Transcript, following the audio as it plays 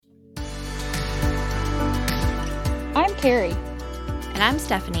Carrie. And I'm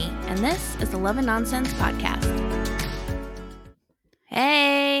Stephanie, and this is the Love and Nonsense Podcast.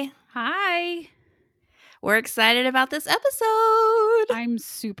 Hey! Hi. We're excited about this episode! I'm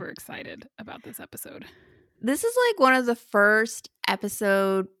super excited about this episode. This is like one of the first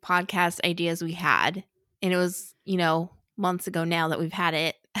episode podcast ideas we had. And it was, months ago now that we've had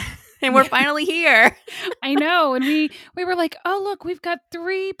it. And we're finally here. I know. And we were like, oh, look, we've got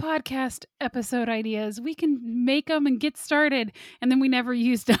 3 podcast episode ideas. We can make them and get started. And then we never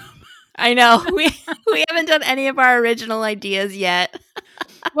used them. I know. We haven't done any of our original ideas yet.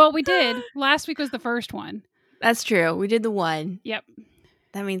 Well, we did. Last week was the first one. That's true. We did the one. Yep.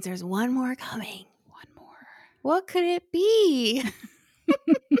 That means there's one more coming. One more. What could it be?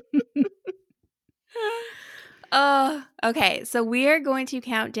 Okay. So we are going to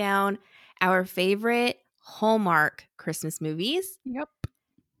count down our favorite Hallmark Christmas movies. Yep.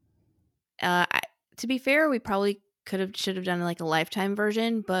 To be fair, we probably should have done like a Lifetime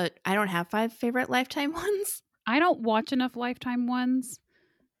version, but I don't have 5 favorite Lifetime ones. I don't watch enough Lifetime ones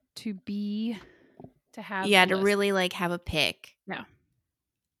to have to really like have a pick. Yeah.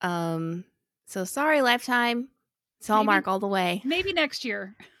 So sorry, Lifetime. It's Hallmark all the way. Maybe next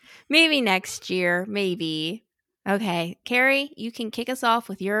year. Maybe. Okay, Carrie, you can kick us off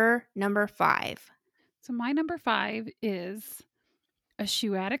with your number 5. So my number 5 is A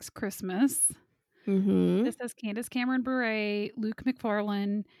Shoe Addict's Christmas. Mm-hmm. This has Candace Cameron Bure, Luke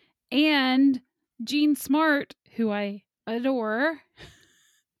McFarlane, and Jean Smart, who I adore.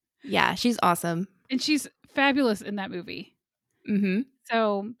 Yeah, she's awesome. And she's fabulous in that movie. Mm-hmm.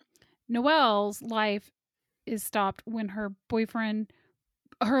 So Noelle's life is stopped when her boyfriend...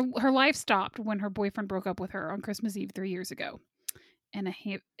 Her life stopped when her boyfriend broke up with her on Christmas Eve 3 years ago. And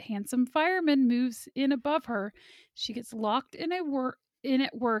a handsome fireman moves in above her. She gets locked in at work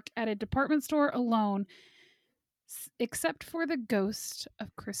at a department store alone, except for the ghost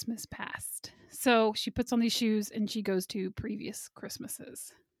of Christmas past. So she puts on these shoes and she goes to previous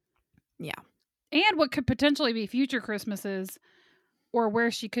Christmases. Yeah. And what could potentially be future Christmases, or where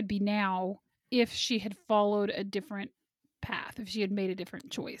she could be now if she had followed a different path, if she had made a different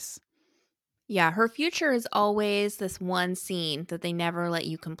choice. Yeah, her future is always this one scene that they never let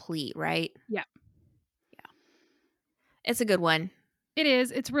you complete, right? Yeah. It's a good one. It is.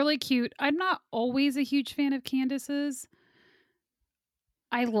 It's really cute. I'm not always a huge fan of Candace's.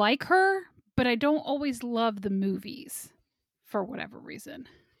 I like her, but I don't always love the movies for whatever reason.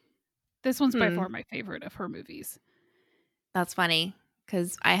 This one's by far my favorite of her movies. That's funny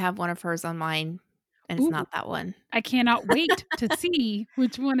because I have one of hers on mine and it's not that one. I cannot wait to see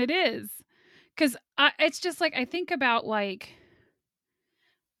which one it is. Because it's just like, I think about like,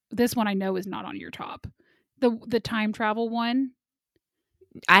 this one I know is not on your top. The time travel one.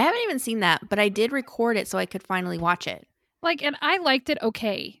 I haven't even seen that, but I did record it so I could finally watch it. Like, and I liked it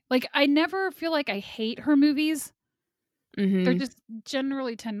okay. Like, I never feel like I hate her movies. Mm-hmm. They just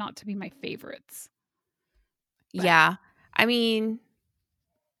generally tend not to be my favorites. But. Yeah. I mean,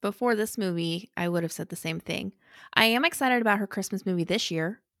 before this movie, I would have said the same thing. I am excited about her Christmas movie this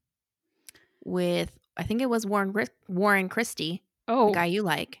year with, I think it was Warren Christie. Oh. The guy you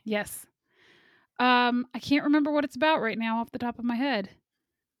like. Yes. I can't remember what it's about right now off the top of my head.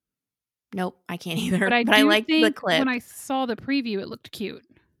 Nope, I can't either. But I liked the clip. When I saw the preview, it looked cute.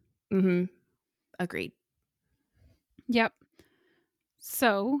 Mm-hmm. Agreed. Yep.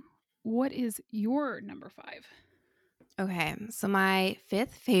 So, what is your number 5? Okay, so my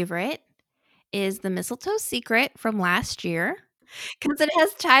 5th favorite is The Mistletoe Secret from last year because it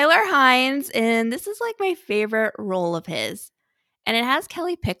has Tyler Hynes, and this is like my favorite role of his. And it has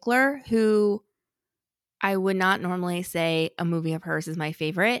Kelly Pickler, who I would not normally say a movie of hers is my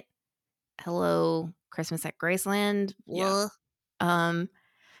favorite. Hello, Christmas at Graceland. Yeah.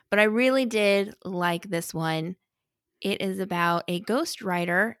 But I really did like this one. It is about a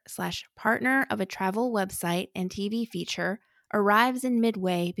ghostwriter / partner of a travel website and TV feature arrives in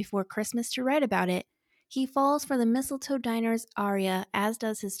Midway before Christmas to write about it. He falls for the Mistletoe Diner's aria, as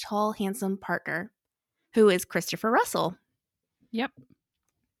does his tall, handsome partner, who is Christopher Russell. Yep.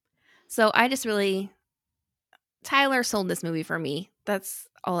 So I just really... Tyler sold this movie for me. That's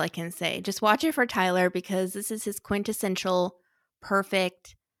all I can say. Just watch it for Tyler because this is his quintessential,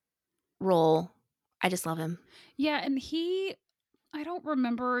 perfect role. I just love him. Yeah, and I don't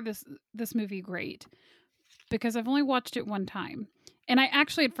remember this movie great because I've only watched it one time. And I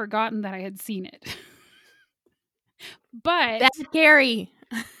actually had forgotten that I had seen it. But that's Gary.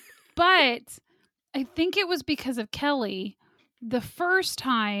 But I think it was because of Kelly. The first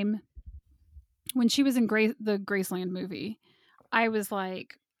time when she was in the Graceland movie, I was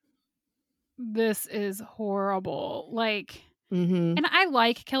like, this is horrible. Like, Mm-hmm. and I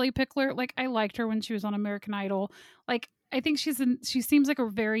like Kelly Pickler. Like, I liked her when she was on American Idol. Like, I think she seems like a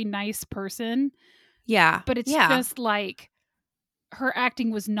very nice person, Yeah. but it's Yeah. just like her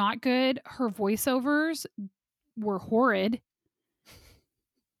acting was not good. Her voiceovers were horrid.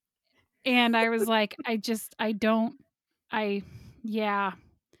 And I was like, yeah.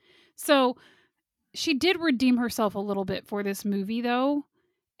 So she did redeem herself a little bit for this movie though.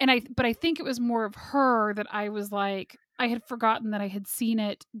 But I think it was more of her that I was like, I had forgotten that I had seen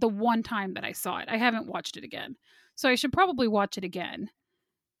it the one time that I saw it. I haven't watched it again. So I should probably watch it again.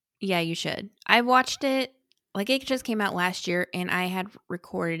 Yeah, you should. I watched it, like it just came out last year, and I had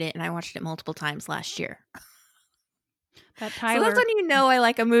recorded it and I watched it multiple times last year. That So that's Tyler when you know I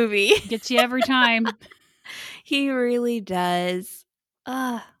like a movie. gets you every time. He really does.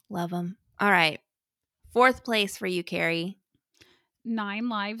 Love him. All right. 4th place for you, Carrie. 9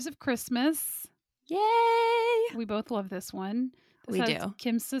 Lives of Christmas. Yay! We both love this one. This We has do.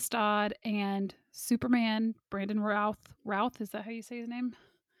 Kim Sistad and Superman, Brandon Routh. Routh, is that how you say his name?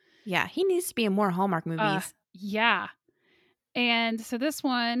 Yeah, he needs to be in more Hallmark movies. Yeah. And so this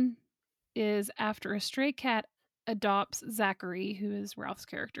one is after a stray cat adopts Zachary, who is Ralph's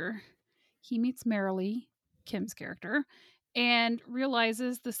character. He meets Marilee, Kim's character, and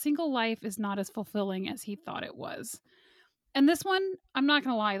realizes the single life is not as fulfilling as he thought it was. And this one, I'm not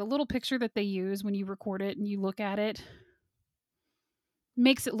going to lie, the little picture that they use when you record it and you look at it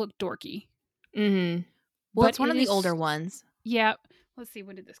makes it look dorky. Mm-hmm. Well, it's one of the older ones. Yeah. Let's see,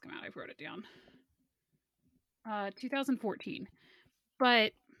 when did this come out? I wrote it down. 2014.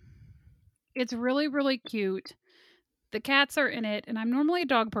 But it's really, really cute. The cats are in it, and I'm normally a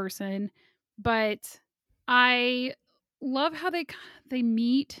dog person, but I love how they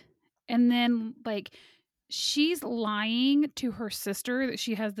meet, and then like she's lying to her sister that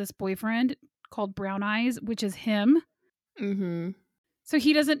she has this boyfriend called Brown Eyes, which is him. Mm-hmm. So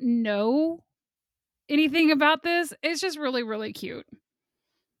he doesn't know anything about this. It's just really, really cute.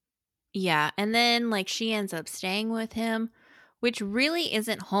 Yeah, and then like she ends up staying with him, which really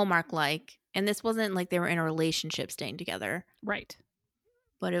isn't Hallmark like. And this wasn't like they were in a relationship staying together, Right.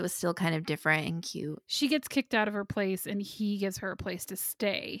 but it was still kind of different and cute. She gets kicked out of her place and he gives her a place to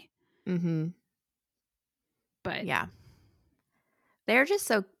stay. Mm-hmm. But Yeah. They're just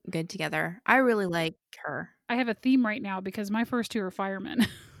so good together. I really like her. I have a theme right now because my first 2 are firemen.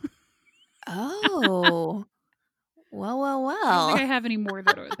 Oh. Well, well, I don't think I well. have any more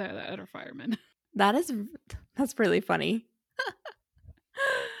that are firemen. That's really funny.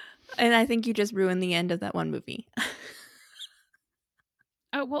 And I think you just ruined the end of that one movie.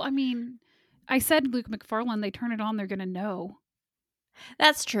 Oh, well, I mean, I said Luke McFarlane, they turn it on, they're going to know.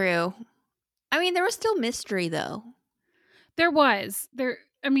 That's true. I mean, there was still mystery though. There was.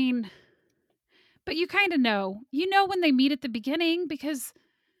 I mean, but you kind of know. You know when they meet at the beginning because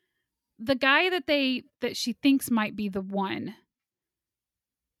the guy that she thinks might be the one,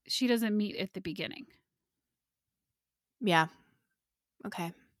 she doesn't meet at the beginning. Yeah.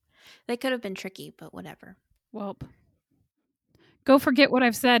 Okay. They could have been tricky, but whatever. Well, go forget what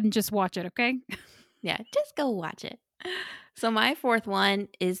I've said and just watch it, okay? Yeah, just go watch it. So my 4th one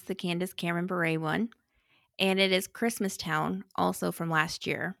is the Candace Cameron Bure one, and it is Christmas Town, also from last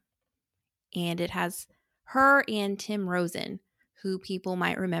year. And it has her and Tim Rosen, who people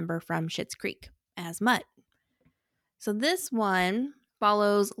might remember from Schitt's Creek as Mutt. So this one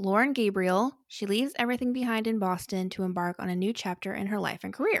follows Lauren Gabriel. She leaves everything behind in Boston to embark on a new chapter in her life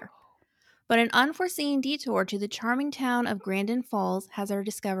and career. But an unforeseen detour to the charming town of Grandin Falls has her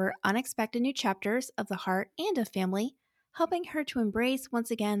discover unexpected new chapters of the heart and of family, helping her to embrace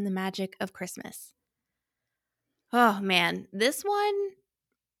once again the magic of Christmas. Oh man, this one,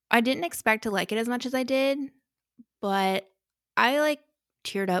 I didn't expect to like it as much as I did, but I like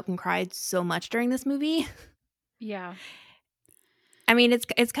teared up and cried so much during this movie. Yeah. I mean,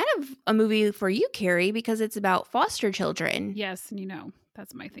 it's kind of a movie for you, Carrie, because it's about foster children. Yes, and you know,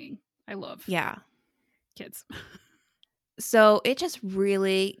 that's my thing. I love kids. So it just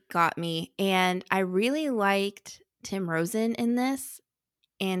really got me. And I really liked Tim Rosen in this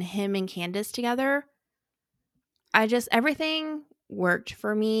and him and Candace together. Everything worked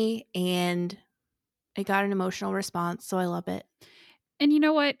for me and it got an emotional response. So I love it. And you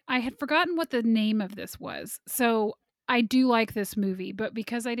know what? I had forgotten what the name of this was. So I do like this movie, but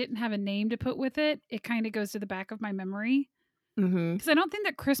because I didn't have a name to put with it, it kind of goes to the back of my memory. Mm-hmm. Because I don't think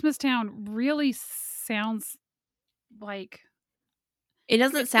that Christmas Town really sounds like. It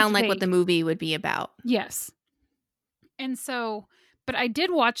doesn't sound like vague. what the movie would be about. Yes. And so, but I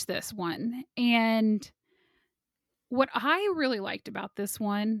did watch this one, and What I really liked about this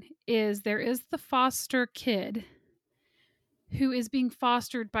one is there is the foster kid who is being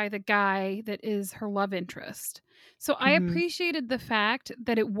fostered by the guy that is her love interest. So I Mhm. appreciated the fact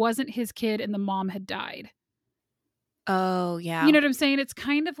that it wasn't his kid and the mom had died. Oh, You yeah. know what I'm saying? It's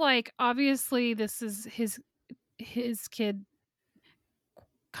kind of like, obviously this is his kid,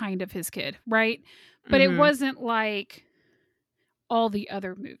 kind of his kid, right? But it Mhm. wasn't like all the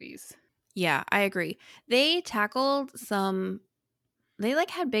other movies. Yeah, I agree. They tackled some they,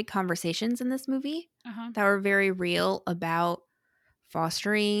 like, had big conversations in this movie Uh-huh. that were very real about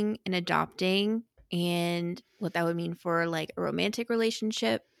fostering and adopting and what that would mean for, like, a romantic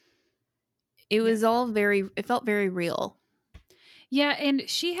relationship. It was Yes. all very it felt very real. Yeah, and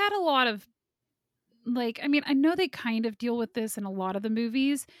she had a lot of, like, I mean, I know they kind of deal with this in a lot of the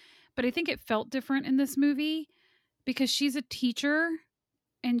movies, but I think it felt different in this movie because she's a teacher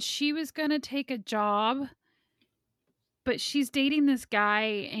and she was going to take a job, but she's dating this guy,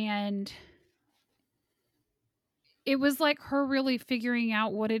 and it was like her really figuring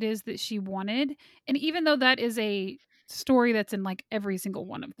out what it is that she wanted. And even though that is a story that's in like every single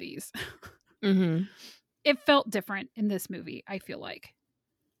one of these, Mhm. it felt different in this movie, I feel like.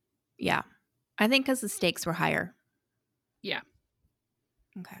 Yeah. I think because the stakes were higher. Yeah.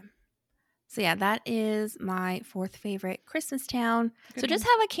 Okay. So yeah, that is my fourth favorite, Christmas Town. Good So just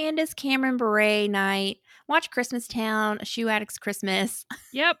one. have a Candace Cameron Bure night, watch Christmas Town, A Shoe Addict's Christmas,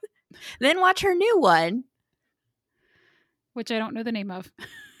 Yep. then watch her new one. Which I don't know the name of.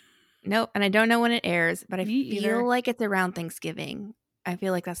 Nope, and I don't know when it airs, but I Me feel either. like it's around Thanksgiving. I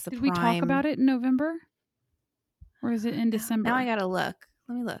feel like that's the Did we talk prime. about it in November? Or is it in Now I December? gotta look.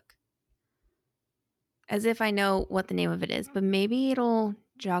 Let me look. As if I know what the name of it is, but maybe it'll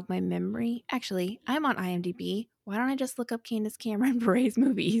jog my memory. Actually, I'm on IMDb. Why don't I just look up Candace Cameron Bure's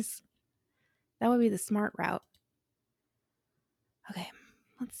movies? That would be the smart route. Okay,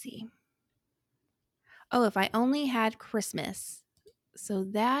 let's see. Oh, If I Only Had Christmas. So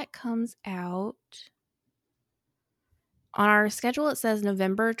that comes out on our schedule. It says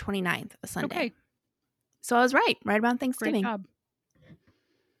November 29th, a Sunday. Okay. So I was right about Great Thanksgiving. job.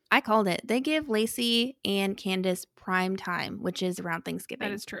 I called it. They give Lacey and Candace prime time, which is around Thanksgiving.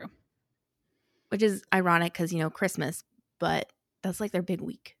 That is true. Which is ironic because, Christmas, but that's like their big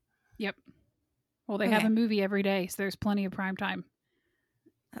week. Yep. Well, they have a movie every day, so there's plenty of prime time.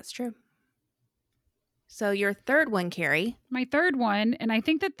 That's true. So your third one, Carrie. My third one, and I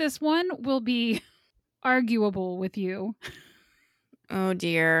think that this one will be arguable with you Oh,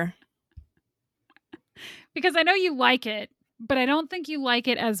 dear. because I know you like it, but I don't think you like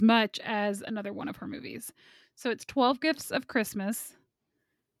it as much as another one of her movies. So it's 12 Gifts of Christmas,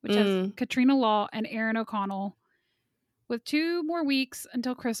 which has Katrina Law and Aaron O'Connell. With 2 more weeks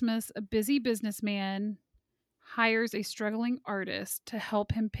until Christmas, a busy businessman hires a struggling artist to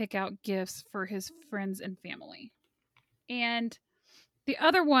help him pick out gifts for his friends and family. And the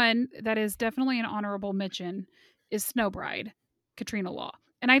other one that is definitely an honorable mention is Snow Bride, Katrina Law.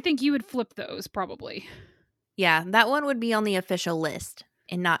 And I think you would flip those probably. Yeah, that one would be on the official list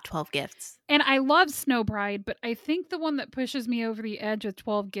and not 12 Gifts. And I love Snow Bride, but I think the one that pushes me over the edge with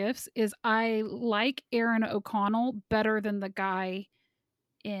 12 Gifts is I like Aaron O'Connell better than the guy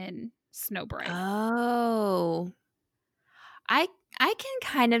in Snow Bride. Oh. I can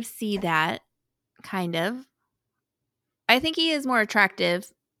kind of see that. Kind of. I think he is more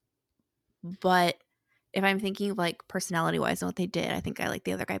attractive, but if I'm thinking of like personality wise and what they did, I think I like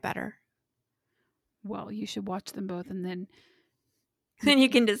the other guy better. Well, you should watch them both and then Then you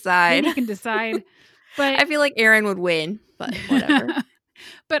can decide. Then you can decide. But I feel like Aaron would win, but whatever.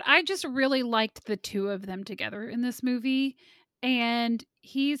 But I just really liked the two of them together in this movie. And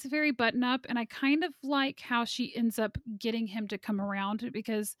he's very button up. And I kind of like how she ends up getting him to come around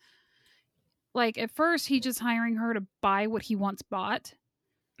because, like, at first, he's just hiring her to buy what he wants bought.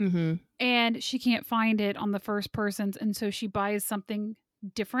 Mm-hmm. And she can't find it on the first person's. And so she buys something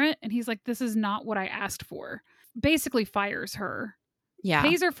different. And he's like, this is not what I asked for. Basically, fires her. Yeah.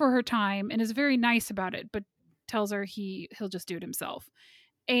 Pays her for her time and is very nice about it, but tells her he'll just do it himself.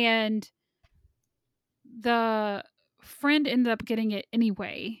 And the friend ended up getting it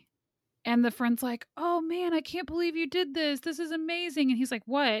anyway. And the friend's like, oh man, I can't believe you did this. This is amazing. And he's like,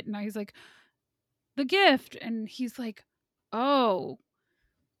 what? And he's like, the gift. And he's like, oh.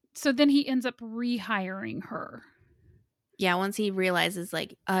 So then he ends up rehiring her. Yeah, once he realizes,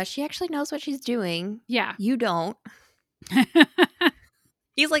 like, she actually knows what she's doing. Yeah. You don't.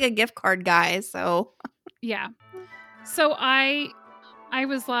 He's like a gift card guy, so. Yeah. So I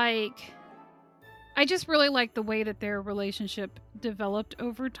was like, I just really like the way that their relationship developed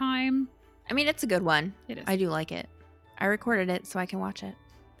over time. I mean, it's a good one. It is. I do like it. I recorded it so I can watch it.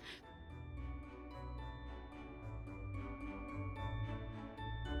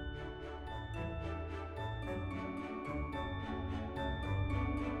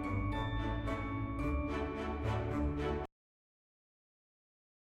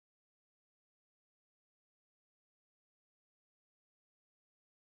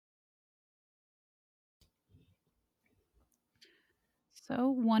 So,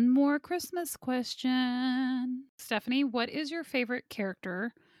 one more Christmas question. Stephanie, what is your favorite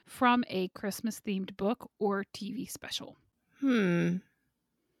character from a Christmas themed book or TV special? My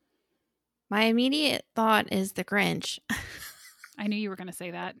immediate thought is the Grinch. I knew you were going to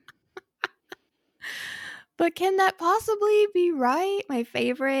say that. But can that possibly be right? My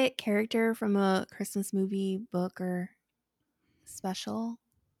favorite character from a Christmas movie, book, or special?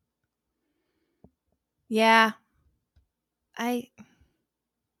 Yeah.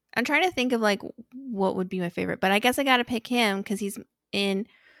 I'm trying to think of like what would be my favorite, but I guess I got to pick him because he's in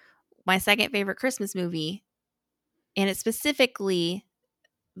my second favorite Christmas movie, and it's specifically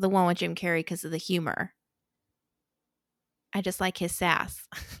the one with Jim Carrey because of the humor. I just like his sass.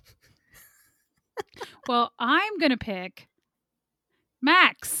 Well, I'm going to pick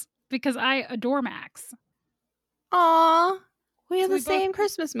Max because I adore Max. Aw, we have So the same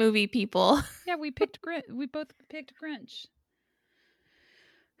Christmas movie people. Yeah, we picked we both picked Grinch.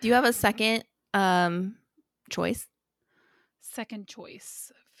 Do you have a second choice? Second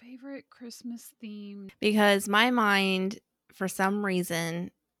choice. Favorite Christmas theme? Because my mind, for some reason,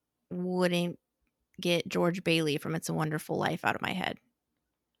 wouldn't get George Bailey from It's a Wonderful Life out of my head.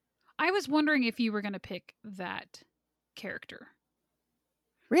 I was wondering if you were going to pick that character.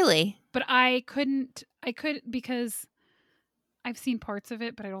 Really? But I couldn't because I've seen parts of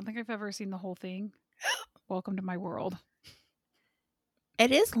it, but I don't think I've ever seen the whole thing. Welcome to my world.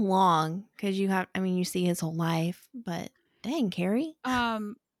 It is long because you see his whole life, but dang, Carrie.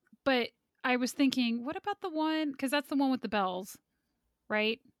 But I was thinking, what about the one, because that's the one with the bells,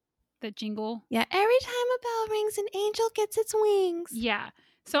 right? That jingle. Yeah, every time a bell rings, an angel gets its wings. Yeah.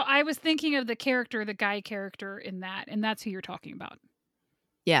 So I was thinking of the guy character in that, and that's who you're talking about.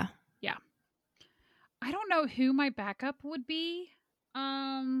 Yeah. Yeah. I don't know who my backup would be.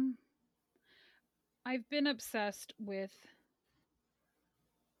 I've been obsessed with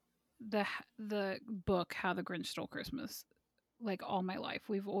the book How the Grinch Stole Christmas like all my life.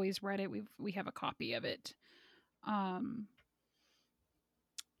 We've always read it. We have a copy of it. And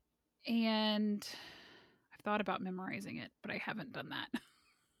I've thought about memorizing it, but I haven't done that.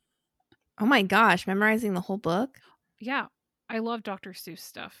 Oh my gosh, memorizing the whole book? Yeah, I love Dr. Seuss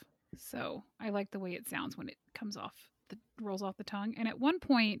stuff. So I like the way it sounds when it rolls off the tongue. And at one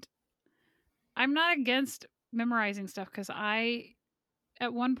point, I'm not against memorizing stuff because I,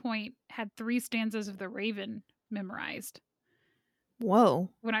 at one point, had 3 stanzas of The Raven memorized. Whoa.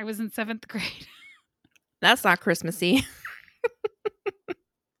 When I was in 7th grade. That's not Christmassy.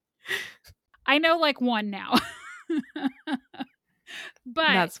 I know like one now. But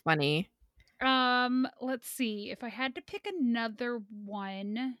that's funny. Let's see. If I had to pick another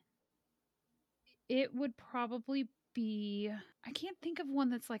one, it would probably be, I can't think of one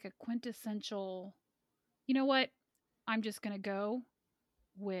that's like a quintessential. You know what? I'm just going to go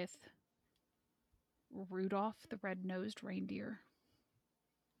with Rudolph the Red-Nosed Reindeer.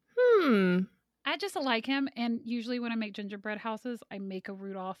 I just like him, and usually when I make gingerbread houses, I make a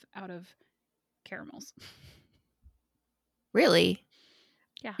Rudolph out of caramels. Really?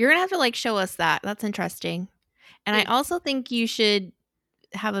 Yeah. You're going to have to like show us that. That's interesting. And I also think you should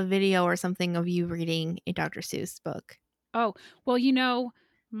have a video or something of you reading a Dr. Seuss book. Oh, well,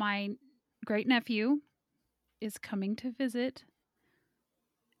 my great nephew is coming to visit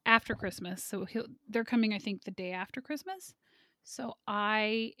after Christmas. So they're coming, I think, the day after Christmas. So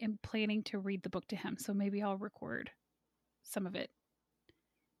I am planning to read the book to him. So maybe I'll record some of it.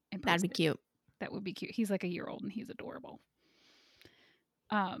 And that'd be cute. That would be cute. He's like a year old and he's adorable.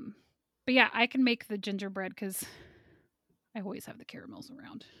 But yeah, I can make the gingerbread because I always have the caramels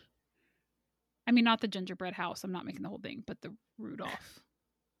around. I mean, not the gingerbread house. I'm not making the whole thing, but the Rudolph.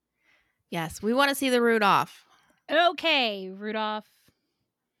 Yes, we want to see the Rudolph. Okay, Rudolph.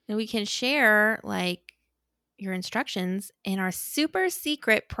 And we can share like your instructions in our super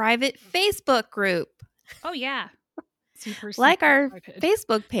secret private Facebook group. Oh yeah. Like our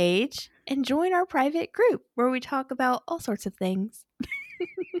Facebook page and join our private group where we talk about all sorts of things.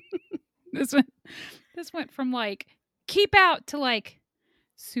 This went from like keep out to like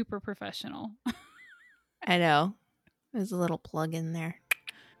super professional. I know. There's a little plug in there.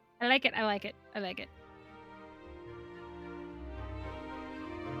 I like it. I like it. I like it.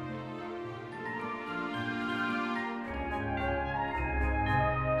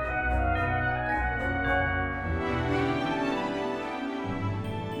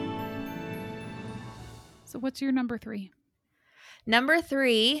 So what's your number 3? Number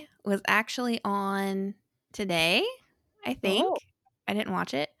 3 was actually on today, I think. Oh. I didn't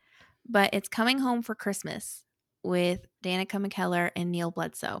watch it, but it's Coming Home for Christmas with Danica McKellar and Neil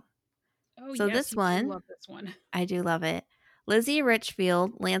Bledsoe. Oh, So yes, this you do one, love this one. I do love it. Lizzie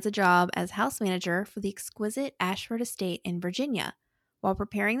Richfield lands a job as house manager for the exquisite Ashford Estate in Virginia. While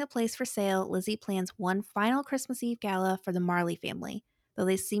preparing the place for sale, Lizzie plans one final Christmas Eve gala for the Marley family, though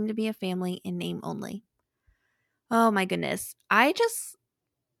they seem to be a family in name only. Oh my goodness. I just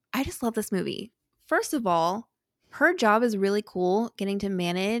love this movie. First of all, her job is really cool getting to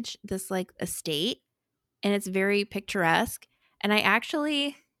manage this like estate, and it's very picturesque. And I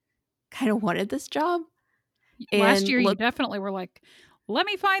actually kind of wanted this job. Last And year, you look, definitely were like, let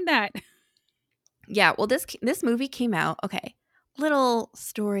me find that. yeah, well this movie came out. Okay. Little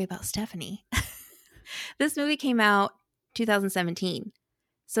story about Stephanie. This movie came out 2017.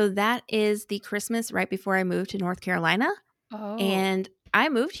 So that is the Christmas right before I moved to North Carolina, Oh, and I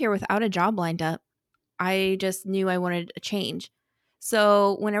moved here without a job lined up. I just knew I wanted a change.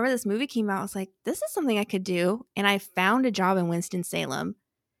 So whenever this movie came out, I was like, this is something I could do. And I found a job in Winston-Salem,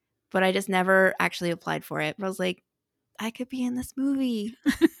 but I just never actually applied for it. But I was like, I could be in this movie.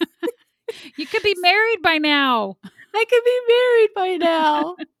 you could be married by now. I could be married by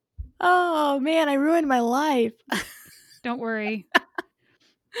now. Oh man, I ruined my life. Don't worry.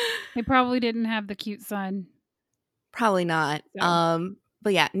 They probably didn't have the cute son. Probably not. So,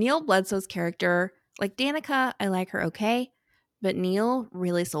 But yeah, Neil Bledsoe's character, like Danica, I like her okay, but Neil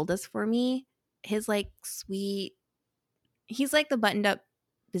really sold this for me. His like sweet, he's like the buttoned up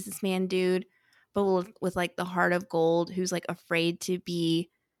businessman dude, but with like the heart of gold, who's like afraid to be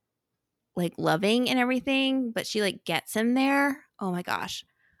like loving and everything, but she like gets him there. Oh my gosh,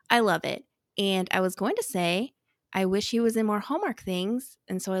 I love it. And I was going to say, I wish he was in more Hallmark things,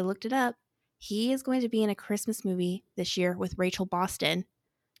 and so I looked it up. He is going to be in a Christmas movie this year with Rachel Boston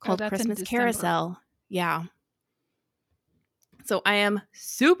oh, called that's in Christmas December. Carousel. Yeah. So I am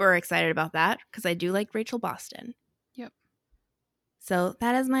super excited about that because I do like Rachel Boston. Yep. So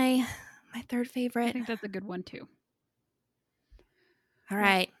that is my third I favorite. think that's a good one too. All Well,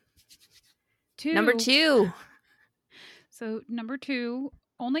 right. Number 2. 2. So, number 2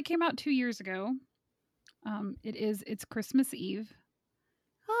 only came out 2 years ago. It's Christmas Eve.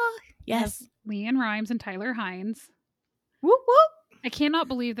 Oh, It has yes. Leanne Rimes and Tyler Hines. Whoop whoop. I cannot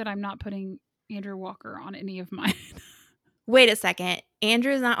believe that I'm not putting Andrew Walker on any of mine. Wait a second.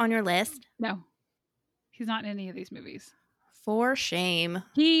 Andrew's not on your list? No, he's not in any of these movies. For shame.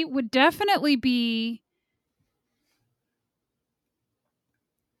 He would definitely be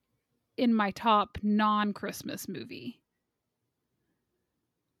in my top non-Christmas movie.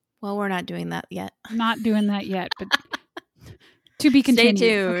 Well, we're not doing that yet. Not doing that yet, but to be Stay continued.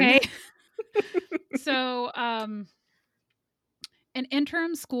 tuned. Okay. So, an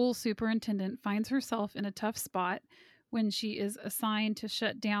interim school superintendent finds herself in a tough spot when she is assigned to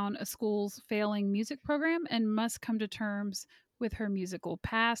shut down a school's failing music program and must come to terms with her musical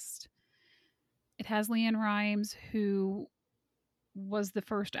past. It has Leanne Rimes, who was the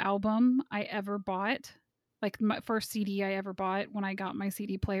first album I ever bought, like my first CD I ever bought when I got my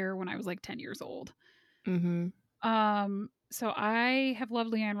CD player when I was like 10 years old. Mm-hmm. So I have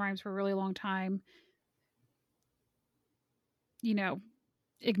loved Leanne Rimes for a really long time. You know,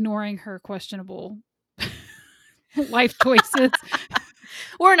 ignoring her questionable life choices.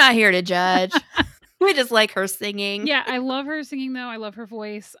 We're not here to judge. We just like her singing. Yeah, I love her singing though. I love her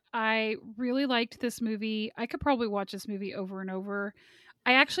voice. I really liked this movie. I could probably watch this movie over and over.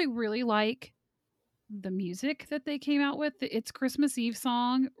 I actually really like the music that they came out with. The It's Christmas Eve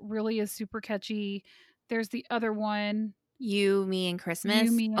song really is super catchy. There's the other one, You, Me, and You,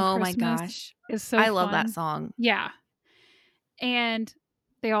 Christmas. Me, and Oh my Christmas, gosh. is so I love that fun. song. Yeah. And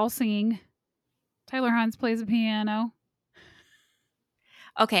they all sing. Tyler Hines plays the piano.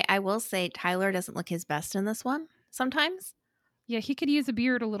 Okay, I will say Tyler doesn't look his best in this one sometimes. Yeah, he could use a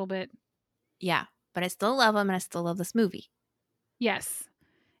beard a little bit. Yeah, but I still love him and I still love this movie. Yes.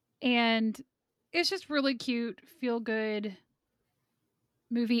 And it's just really cute, feel good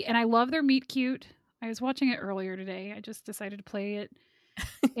movie. And I love their meet cute. I was watching it earlier today. I just decided to play it.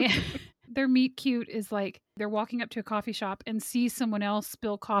 And their meet cute is like they're walking up to a coffee shop and see someone else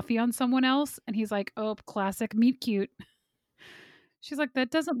spill coffee on someone else. And he's like, oh, classic meet cute. She's like, that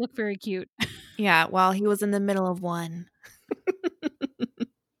doesn't look very cute. Yeah, while he was in the middle of one.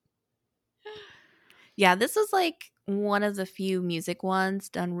 Yeah, this was like one of the few music ones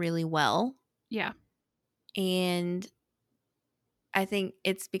done really well. Yeah. And I think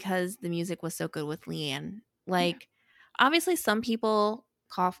it's because the music was so good with Leanne. Like, obviously, some people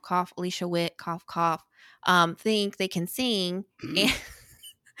cough, cough, Alicia Witt, cough, cough, think they can sing. And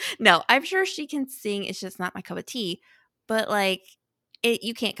no, I'm sure she can sing. It's just not my cup of tea. But like,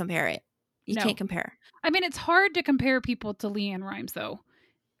 you can't compare it. You can't No. compare. I mean, it's hard to compare people to LeAnn Rimes, though,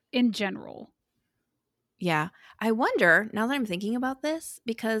 in general. Yeah. I wonder, now that I'm thinking about this,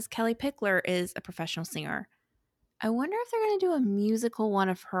 because Kelly Pickler is a professional singer, I wonder if they're going to do a musical one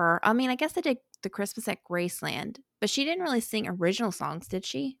of her. I mean, I guess they did the Christmas at Graceland, but she didn't really sing original songs, did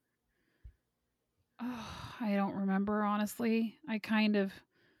she? Oh, I don't remember, honestly. I kind of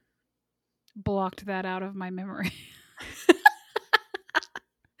blocked that out of my memory.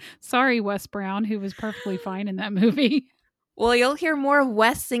 Sorry, Wes Brown, who was perfectly fine in that movie. Well, you'll hear more of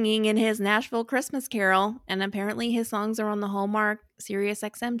Wes singing in his Nashville Christmas Carol, and apparently his songs are on the Hallmark Sirius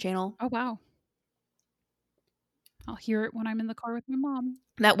XM channel. Oh, wow. I'll hear it when I'm in the car with my mom.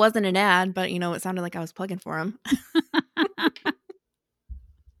 That wasn't an ad, but it sounded like I was plugging for him.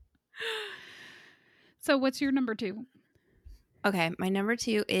 So, what's your number 2? Okay, my number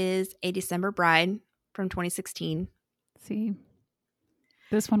 2 is A December Bride from 2016. See,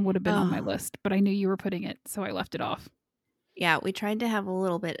 this one would have been on my Oh. list, but I knew you were putting it, so I left it off. Yeah, we tried to have a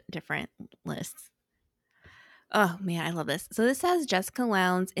little bit different lists. Oh man, I love this. So this has Jessica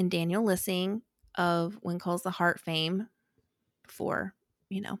Lowndes and Daniel Lissing of When Calls the Heart fame before,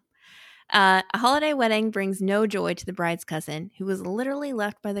 a holiday wedding brings no joy to the bride's cousin, who was literally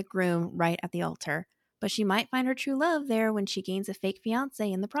left by the groom right at the altar. But she might find her true love there when she gains a fake fiance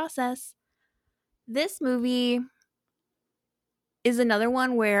in the process. This movie is another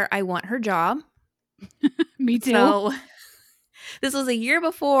one where I want her job. Me too. So this was a year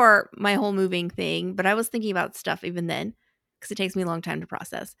before my whole moving thing, but I was thinking about stuff even then because it takes me a long time to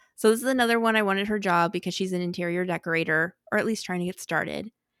process. So this is another one I wanted her job because she's an interior decorator, or at least trying to get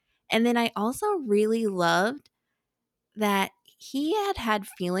started. And then I also really loved that he had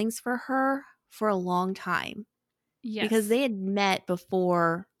feelings for her for a long time. Yes. Because they had met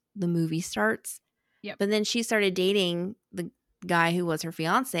before the movie starts. Yep. But then she started dating the guy who was her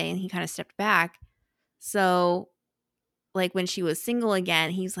fiance, and he kind of stepped back. So like when she was single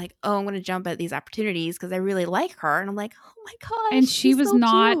again, he's like, oh, I'm going to jump at these opportunities because I really like her. And I'm like, oh my gosh. And she was so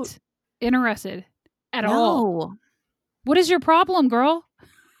not cute. interested at all. No. What is your problem, girl?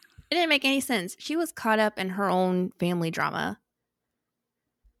 It didn't make any sense. She was caught up in her own family drama.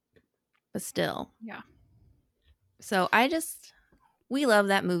 But still. Yeah. So we love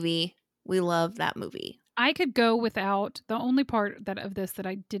that movie. We love that movie. I could go without the only part of this that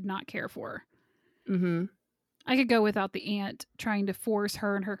I did not care for. Mm-hmm. I could go without the aunt trying to force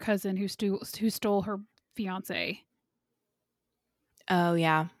her and her cousin who stole her fiance. Oh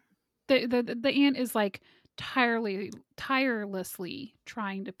yeah. The aunt is like tirelessly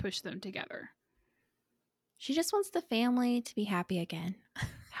trying to push them together. She just wants the family to be happy again.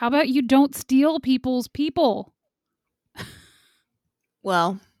 How about you don't steal people's people?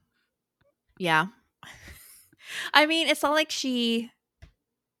 Well, yeah. I mean, it's not like she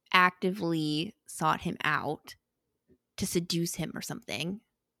actively sought him out to seduce him or something.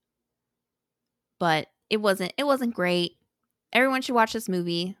 But it wasn't great. Everyone should watch this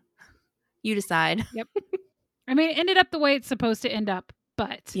movie. You decide. Yep. I mean, it ended up the way it's supposed to end up,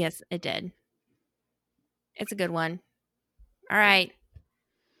 but Yes, it did. It's a good one. All right.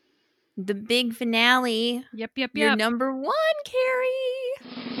 The big finale. Yep. Your number 1, Carrie.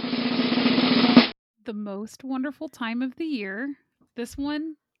 The Most Wonderful Time of the Year. This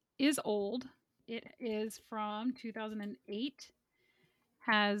one is old. It is from 2008.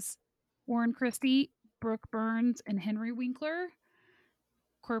 Has Warren Christie, Brooke Burns, and Henry Winkler.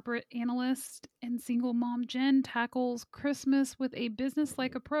 Corporate analyst and single mom Jen tackles Christmas with a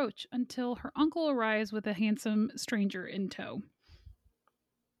business-like approach until her uncle arrives with a handsome stranger in tow.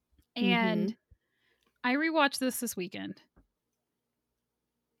 And I rewatched this weekend.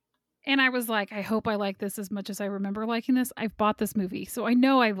 And I was like, I hope I like this as much as I remember liking this. I've bought this movie, so I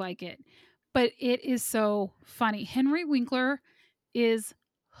know I like it. But it is so funny. Henry Winkler is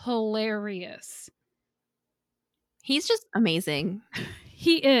hilarious. He's just amazing.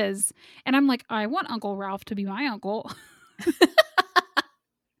 He is. And I'm like, I want Uncle Ralph to be my uncle.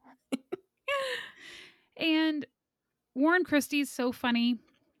 And Warren Christie's so funny.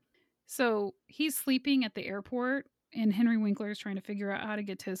 So he's sleeping at the airport, and Henry Winkler is trying to figure out how to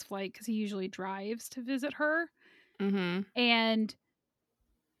get to his flight because he usually drives to visit her. Mm-hmm. And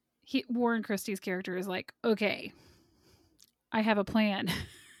Warren Christie's character is like, okay, I have a plan.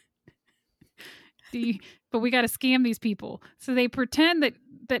 But we got to scam these people. So they pretend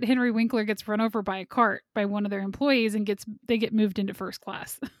that Henry Winkler gets run over by a cart by one of their employees and they get moved into first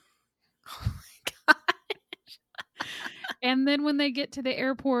class. Oh my gosh. And then when they get to the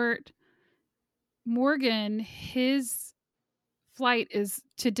airport, Morgan, his flight is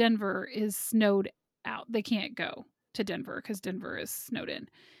to Denver is snowed out. They can't go to Denver because Denver is snowed in.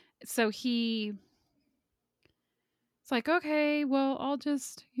 So it's like, okay, well, I'll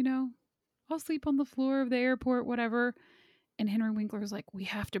just, I'll sleep on the floor of the airport, whatever. And Henry Winkler's like, we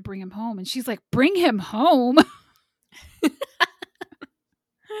have to bring him home. And she's like, bring him home?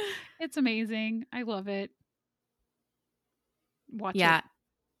 It's amazing. I love it. Watch Yeah.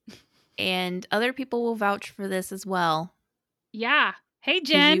 it. And other people will vouch for this as well. Yeah. Hey,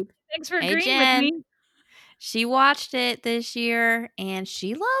 Jen. Thanks for agreeing with me. She watched it this year and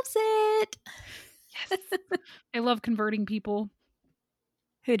she loves it. Yes. I love converting people.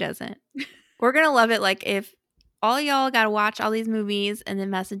 Who doesn't? We're going to love it. Like if all y'all got to watch all these movies and then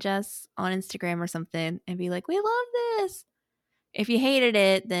message us on Instagram or something and be like, we love this. If you hated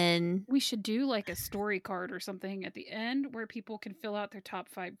it, then we should do like a story card or something at the end where people can fill out their top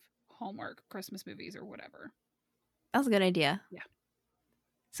 5 Hallmark Christmas movies or whatever. That was a good idea. Yeah.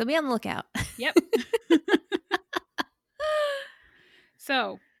 So be on the lookout. Yep.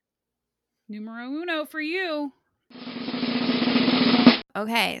 So, numero uno for you.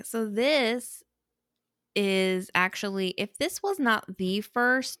 Okay, so this is actually, if this was not the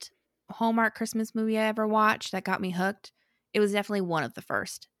first Hallmark Christmas movie I ever watched that got me hooked, it was definitely one of the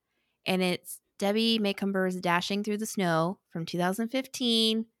first. And it's Debbie Macomber's Dashing Through the Snow from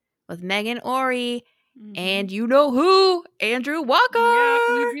 2015 with Megan Ory and you know who? Andrew Walker.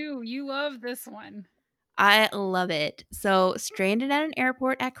 Yeah, you do. You love this one. I love it. So, stranded at an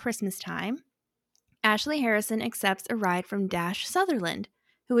airport at Christmas time, Ashley Harrison accepts a ride from Dash Sutherland,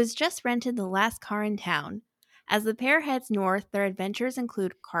 who has just rented the last car in town. As the pair heads north, their adventures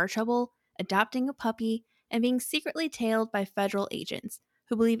include car trouble, adopting a puppy, and being secretly tailed by federal agents,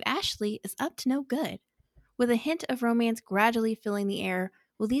 who believe Ashley is up to no good. With a hint of romance gradually filling the air,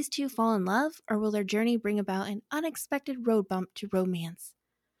 will these two fall in love, or will their journey bring about an unexpected road bump to romance?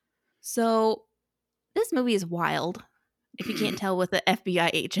 So, this movie is wild, if you can't tell, with the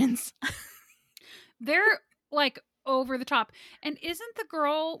FBI agents. They're like over the top. And isn't the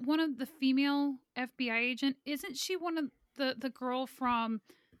girl one of the female FBI agent? Isn't she one of the girl from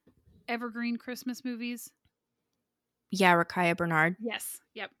Evergreen Christmas movies? Yeah, Rakaya Bernard. Yes.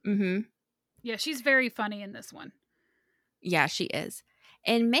 Yep. Mm-hmm. Yeah, she's very funny in this one. Yeah, she is.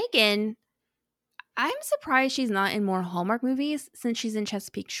 And Megan, I'm surprised she's not in more Hallmark movies since she's in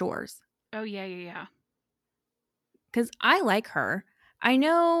Chesapeake Shores. Oh, yeah. Because I like her. I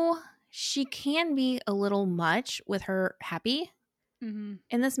know she can be a little much with her happy in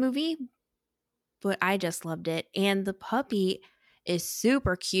this movie, but I just loved it. And the puppy is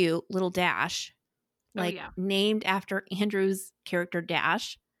super cute, little Dash. Like, named after Andrew's character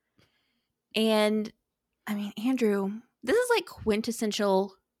Dash. And, I mean, Andrew, this is like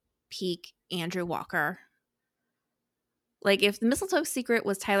quintessential peak Andrew Walker. Like, if the Mistletoe Secret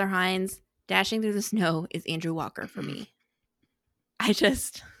was Tyler Hines, Dashing Through the Snow is Andrew Walker for me. I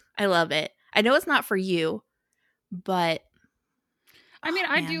love it. I know it's not for you, but I mean,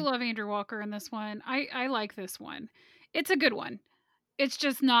 I do love Andrew Walker in this one. I like this one. It's a good one. It's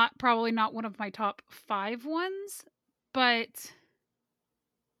just probably not one of my top 5 ones, but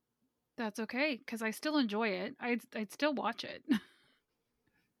that's okay because I still enjoy it. I'd still watch it.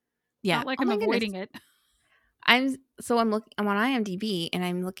 Yeah, not like I'm avoiding it. I'm looking on IMDb and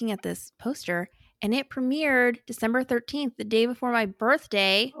I'm looking at this poster and it premiered December 13th, the day before my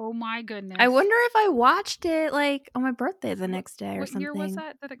birthday. Oh my goodness. I wonder if I watched it like on my birthday the next day or something. What year was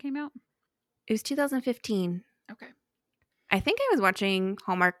that it came out? It was 2015. Okay. I think I was watching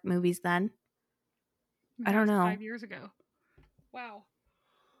Hallmark movies then. I don't know. 5 years ago. Wow.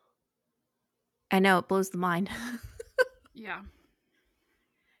 I know, it blows the mind. Yeah.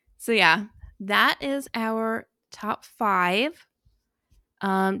 So yeah, that is our top 5.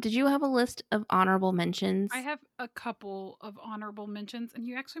 Did you have a list of honorable mentions? I have a couple of honorable mentions, and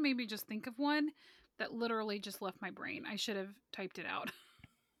you actually made me just think of one that literally just left my brain. I should have typed it out.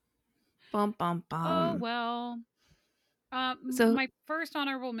 Bum, bum, bum. Oh, well. So my first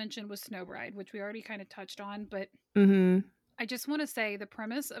honorable mention was Snow Bride, which we already kind of touched on, but I just want to say the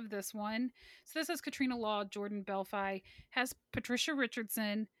premise of this one. So this is Katrina Law, Jordan Belfi, has Patricia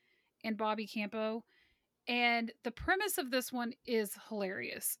Richardson and Bobby Campo. And the premise of this one is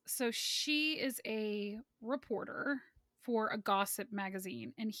hilarious. So she is a reporter for a gossip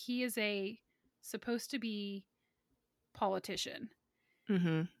magazine, and he is supposed to be politician.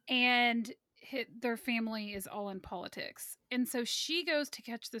 And their family is all in politics. And so she goes to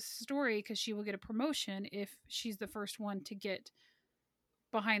catch this story because she will get a promotion if she's the first one to get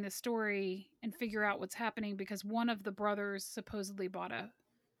behind the story and figure out what's happening because one of the brothers supposedly bought a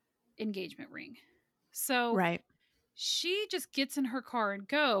engagement ring. So Right. she just gets in her car and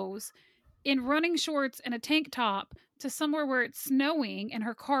goes in running shorts and a tank top to somewhere where it's snowing and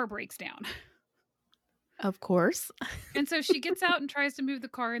her car breaks down. Of course. And so she gets out and tries to move the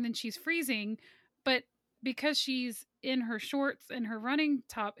car and then she's freezing. But because she's in her shorts and her running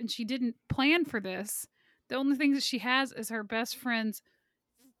top and she didn't plan for this, the only thing that she has is her best friend's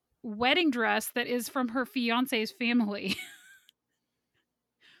wedding dress that is from her fiance's family.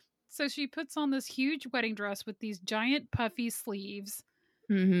 So she puts on this huge wedding dress with these giant puffy sleeves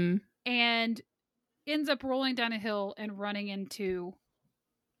Mm-hmm. and ends up rolling down a hill and running into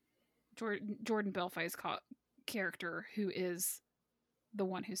Jordan Belfie's character, who is the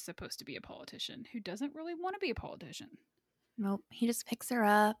one who's supposed to be a politician, who doesn't really want to be a politician. Nope. He just picks her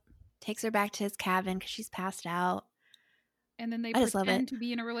up, takes her back to his cabin because she's passed out. And then they I just love it. pretend to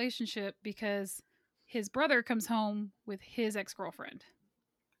be in a relationship because his brother comes home with his ex-girlfriend.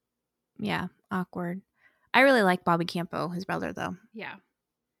 Yeah, awkward. I really like Bobby Campo, his brother, though. Yeah.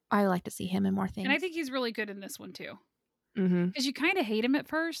 I would like to see him in more things. And I think he's really good in this one too. Mm-hmm. Because you kind of hate him at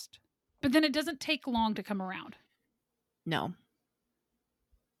first, but then it doesn't take long to come around. No.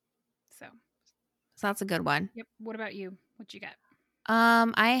 So that's a good one. Yep. What about you? What you got?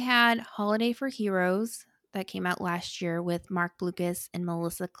 I had Holiday for Heroes that came out last year with Mark Blucas and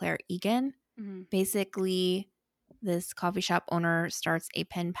Melissa Claire Egan. Mm-hmm. Basically, this coffee shop owner starts a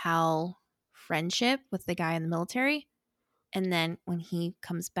pen pal friendship with the guy in the military. And then when he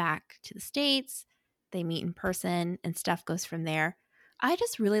comes back to the States, they meet in person and stuff goes from there. I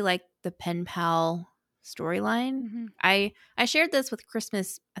just really like the pen pal storyline. Mm-hmm. I shared this with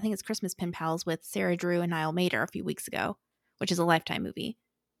Christmas, I think it's Christmas Pen Pals with Sarah Drew and Niall Mater a few weeks ago, which is a Lifetime movie.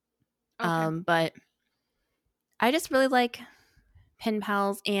 Okay. But I just really like pen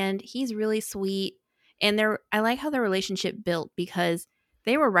pals and he's really sweet. And I like how their relationship built because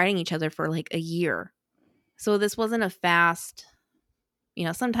they were writing each other for like a year. So this wasn't a fast,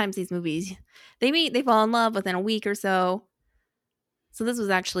 sometimes these movies, they meet, they fall in love within a week or so. So this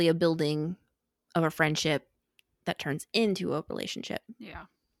was actually a building of a friendship that turns into a relationship. Yeah.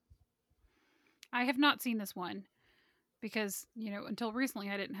 I have not seen this one because, until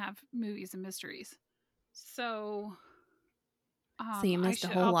recently I didn't have movies and mysteries. So You missed a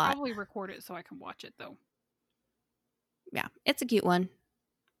whole I'll lot. probably record it so I can watch it though. Yeah, it's a cute one.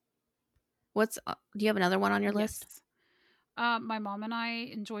 Do you have another one on your list? My mom and I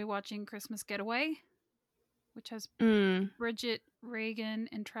enjoy watching Christmas Getaway, which has Bridget Regan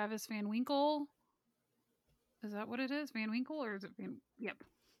and Travis Van Winkle. Is that what it is? Van Winkle or is it Van? Yep.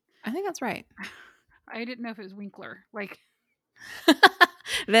 I think that's right. I didn't know if it was Winkler. Like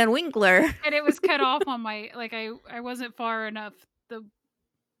Van Winkler. And it was cut off on my, I wasn't far enough. The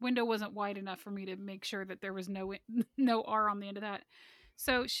window wasn't wide enough for me to make sure that there was no R on the end of that.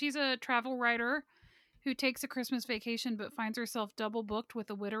 So she's a travel writer who takes a Christmas vacation but finds herself double booked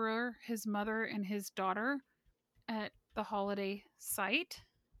with a widower, his mother, and his daughter at the holiday site.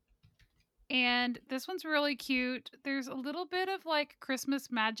 And this one's really cute. There's a little bit of like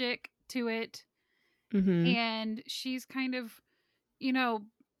Christmas magic to it. Mm-hmm. And she's kind of,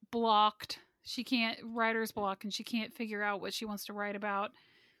 blocked. She can't, writer's block, and she can't figure out what she wants to write about.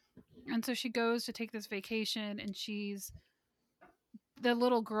 And so she goes to take this vacation, and the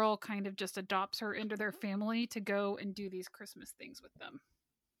little girl kind of just adopts her into their family to go and do these Christmas things with them.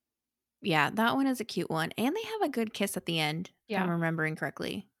 Yeah, that one is a cute one. And they have a good kiss at the end, if I'm remembering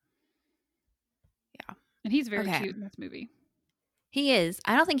correctly. Yeah. And he's very cute in this movie. He is.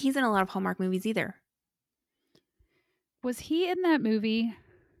 I don't think he's in a lot of Hallmark movies either. Was he in that movie?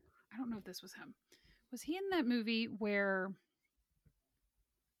 I don't know if this was him. Was he in that movie where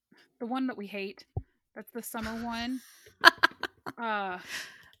the one that we hate? That's the summer one.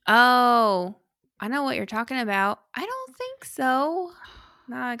 Oh, I know what you're talking about. I don't think so.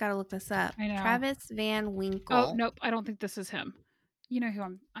 Now I gotta look this up. I know. Travis Van Winkle. Oh nope, I don't think this is him. You know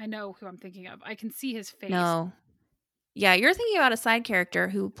I know who I'm thinking of. I can see his face. No. Yeah, you're thinking about a side character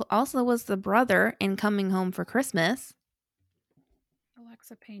who also was the brother in Coming Home for Christmas.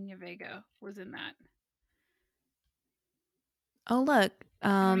 Alexa Pena Vega was in that. Oh, look.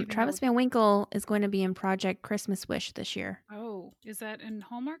 Travis Van Winkle is going to be in Project Christmas Wish this year. Oh, is that in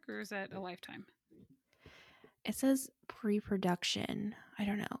Hallmark or is that a Lifetime? It says pre-production. I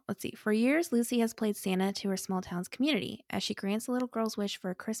don't know. Let's see. For years, Lucy has played Santa to her small town's community. As she grants a little girl's wish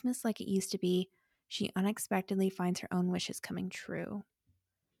for a Christmas like it used to be, she unexpectedly finds her own wishes coming true.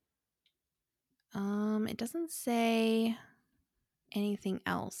 It doesn't say anything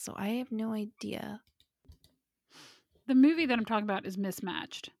else, so I have no idea. the movie that I'm talking about is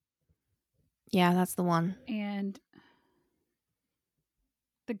Mismatched. Yeah, that's the one. And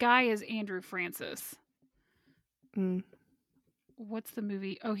the guy is Andrew Francis. Mm. What's the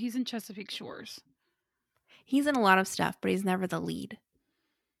movie? Oh, he's in Chesapeake Shores. He's in a lot of stuff, but he's never the lead.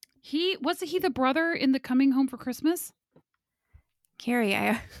 Wasn't he the brother in the Coming Home for Christmas? Carrie,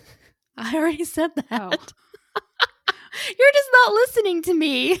 I already said that. Oh. You're just not listening to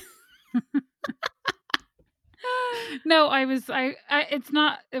me. No,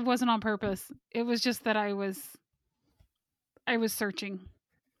 it wasn't on purpose. It was just that I was searching.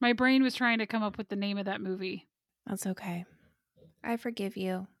 My brain was trying to come up with the name of that movie. That's okay. I forgive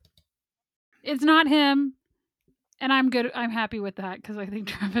you. It's not him. And I'm good. I'm happy with that because I think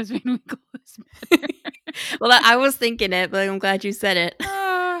Travis Van Winkle is better. Well, I was thinking it, but I'm glad you said it.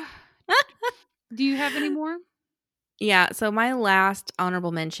 Do you have any more? Yeah, so my last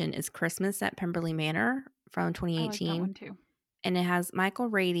honorable mention is Christmas at Pemberley Manor from I like that 2018. one too. And it has Michael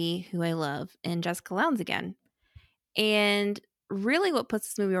Rady, who I love, and Jessica Lowndes again. And really what puts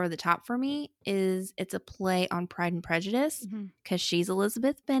this movie over the top for me is it's a play on Pride and Prejudice because she's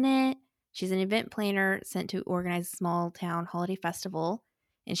Elizabeth Bennet. She's an event planner sent to organize a small town holiday festival.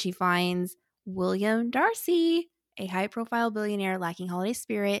 And she finds William Darcy, a high-profile billionaire lacking holiday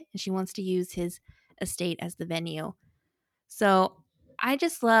spirit, and she wants to use his estate as the venue. So I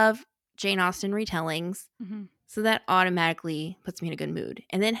just love Jane Austen retellings. So that automatically puts me in a good mood.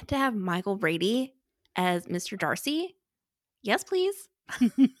 And then to have Michael Rady as Mr. Darcy, yes, please.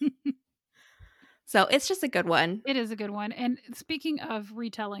 So it's just a good one. It is a good one. And speaking of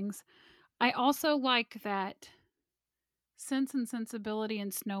retellings, I also like that Sense and Sensibility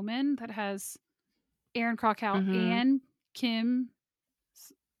and Snowmen that has Aaron Krakow and Kim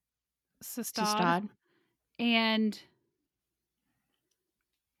Sestad. And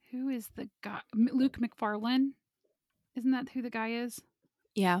who is the guy? Luke McFarlane. Isn't that who the guy is?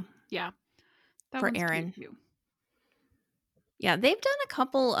 Yeah. Yeah. That for one's Aaron. cute too. Yeah, they've done a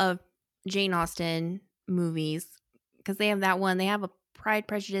couple of Jane Austen movies because they have that one. They have a Pride,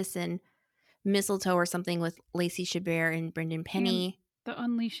 Prejudice, and Mistletoe or something with Lacey Chabert and Brendan Penny. And the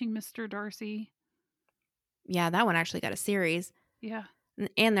Unleashing Mr. Darcy. Yeah, that one actually got a series. Yeah.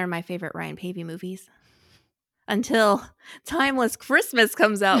 And they're my favorite Ryan Pavey movies. Until Timeless Christmas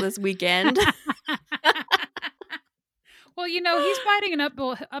comes out this weekend. Well, he's fighting an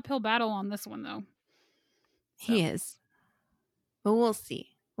uphill battle on this one, though. So. He is. But we'll see.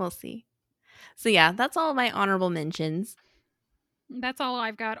 We'll see. So, yeah, that's all my honorable mentions. That's all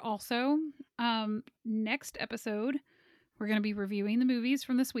I've got also. Next episode, we're going to be reviewing the movies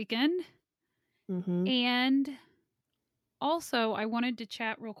from this weekend. And also, I wanted to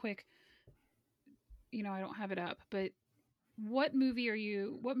chat real quick. I don't have it up, but what movies are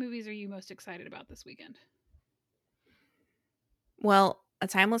you most excited about this weekend? Well, A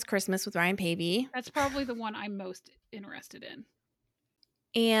Timeless Christmas with Ryan Pavey. That's probably the one I'm most interested in.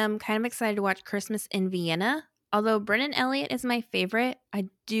 Am kind of excited to watch Christmas in Vienna. Although Brennan Elliott is my favorite, I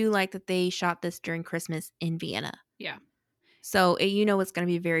do like that they shot this during Christmas in Vienna. Yeah. So it's going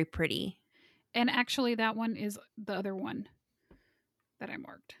to be very pretty. And actually, that one is the other one that I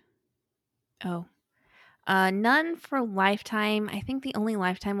marked. Oh. None for Lifetime. I think the only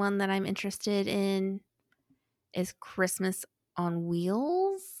Lifetime one that I'm interested in is Christmas on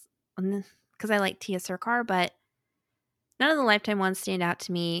Wheels. Because I like Tia Sircar, but none of the Lifetime ones stand out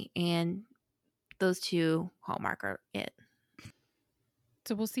to me. And those two Hallmark are it.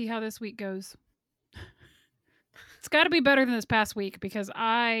 So we'll see how this week goes. It's got to be better than this past week because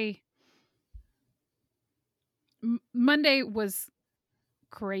Monday was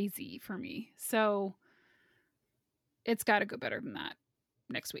crazy for me. So it's got to go better than that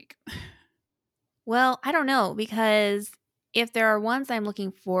next week. Well, I don't know, because if there are ones I'm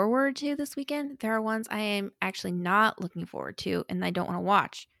looking forward to this weekend, there are ones I am actually not looking forward to and I don't want to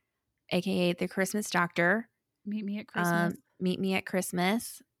watch, aka The Christmas Doctor. Meet Me at Christmas. Meet Me at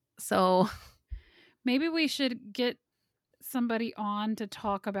Christmas. So maybe we should get somebody on to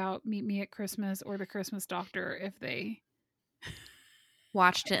talk about Meet Me at Christmas or The Christmas Doctor if they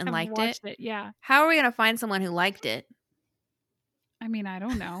watched it and liked it. Yeah. How are we going to find someone who liked it? I mean, I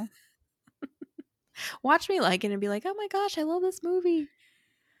don't know. Watch me like it and be like, oh my gosh, I love this movie.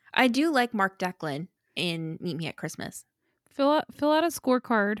 I do like Mark Declan in Meet Me at Christmas. Fill out a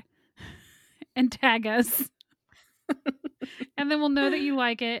scorecard and tag us. And then we'll know that you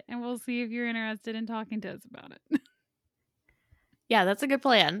like it and we'll see if you're interested in talking to us about it. Yeah, that's a good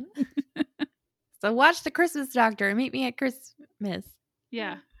plan. So watch The Christmas Doctor and Meet Me at Christmas.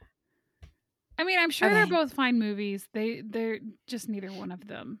 Yeah. I mean, I'm sure they're both fine movies. They're just neither one of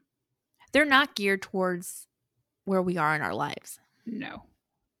them. They're not geared towards where we are in our lives. No.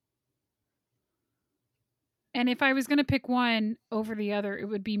 And if I was going to pick one over the other, it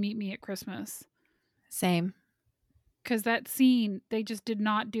would be Meet Me at Christmas. Same. Because that scene, they just did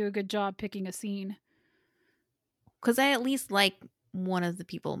not do a good job picking a scene. Because I at least like one of the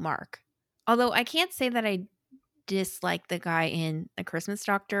people, Mark. Although I can't say that I dislike the guy in A Christmas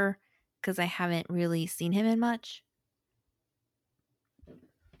Doctor because I haven't really seen him in much.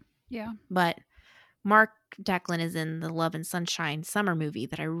 Yeah. But Mark Declan is in the Love and Sunshine summer movie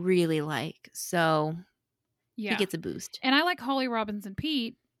that I really like. So Yeah. he gets a boost. And I like Holly Robinson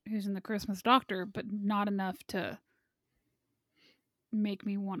Pete, who's in The Christmas Doctor, but not enough to make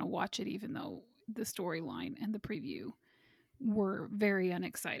me want to watch it, even though the storyline and the preview were very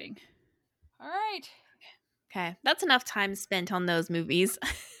unexciting. All right. Okay. That's enough time spent on those movies.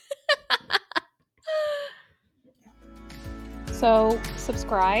 So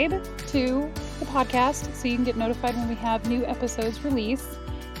subscribe to the podcast so you can get notified when we have new episodes released.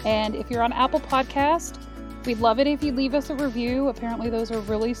 And if you're on Apple Podcast, we'd love it if you leave us a review. Apparently those are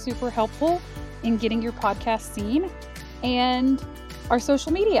really super helpful in getting your podcast seen. And our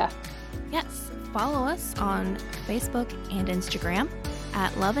social media. Yes. Follow us on Facebook and Instagram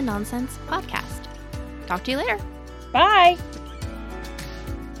at Love and Nonsense Podcast. Talk to you later. Bye.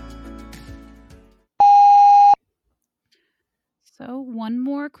 So one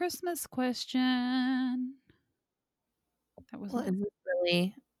more Christmas question. That was Well, a is this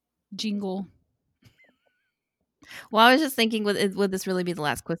really jingle. Well, I was just thinking, would this really be the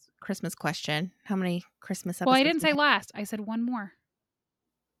last Christmas question? How many Christmas episodes? Well, I didn't we say have? last. I said one more.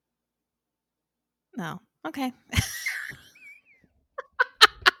 No. Okay.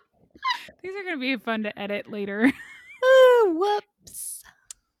 These are going to be fun to edit later. Whoops.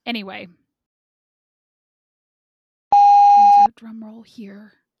 Anyway. Drum roll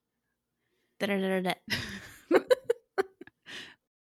here. Da-da-da-da-da.